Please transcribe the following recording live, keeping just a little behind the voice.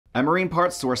At Marine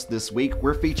Parts Source this week,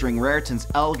 we're featuring Raritan's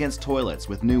Elegance toilets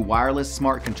with new wireless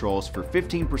smart controls for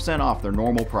 15% off their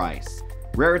normal price.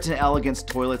 Raritan Elegance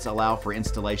toilets allow for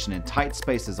installation in tight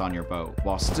spaces on your boat,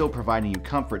 while still providing you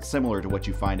comfort similar to what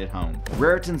you find at home.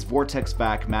 Raritan's Vortex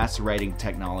Vac macerating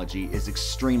technology is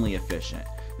extremely efficient.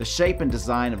 The shape and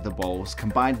design of the bowls,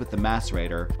 combined with the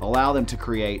macerator, allow them to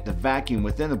create the vacuum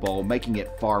within the bowl, making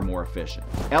it far more efficient.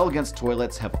 Elegance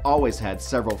toilets have always had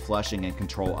several flushing and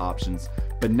control options,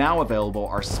 but now available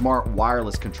are smart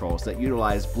wireless controls that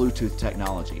utilize Bluetooth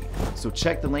technology. So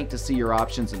check the link to see your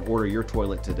options and order your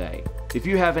toilet today. If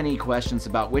you have any questions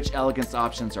about which Elegance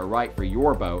options are right for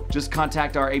your boat, just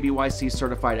contact our ABYC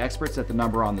certified experts at the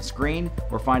number on the screen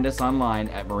or find us online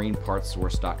at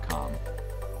marinepartssource.com.